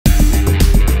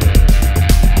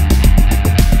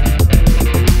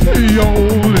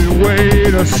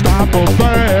A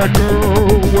bad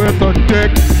girl with a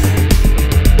dick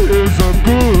is a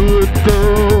good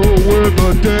girl with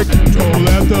a dick. Don't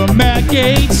let the Matt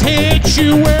Gates hit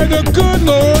you where the good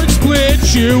Lord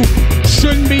split you.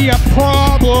 Shouldn't be a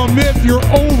problem if you're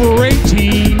over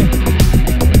 18.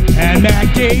 And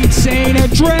Matt Gates ain't a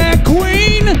drag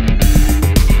queen.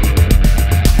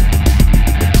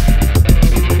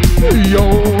 The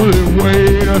only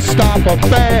way to stop a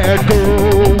bad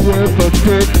girl with a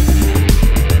dick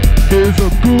is a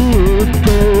good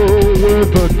girl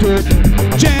with a dick.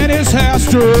 Janice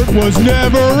Hastert was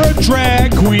never a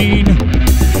drag queen.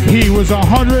 He was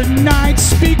 109th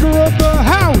Speaker of the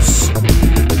House.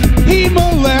 He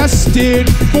molested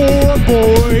 4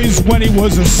 boys when he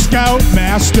was a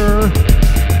scoutmaster.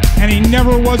 And he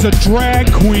never was a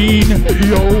drag queen.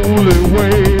 The only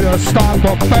way to stop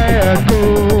a bad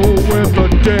girl with a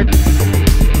dick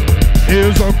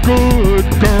is a good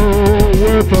girl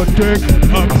with a dick.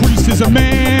 A priest is a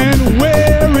man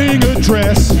wearing a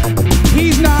dress.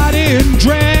 He's not in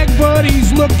drag, but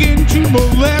he's looking to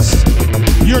molest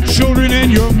your children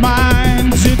and your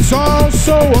minds. It's all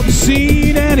so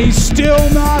obscene, and he's still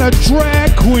not a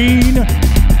drag queen.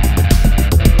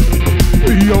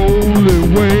 The only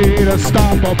way to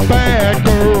stop a bad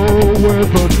girl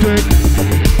with a dick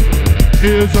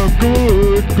is a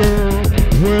good girl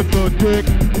with a dick.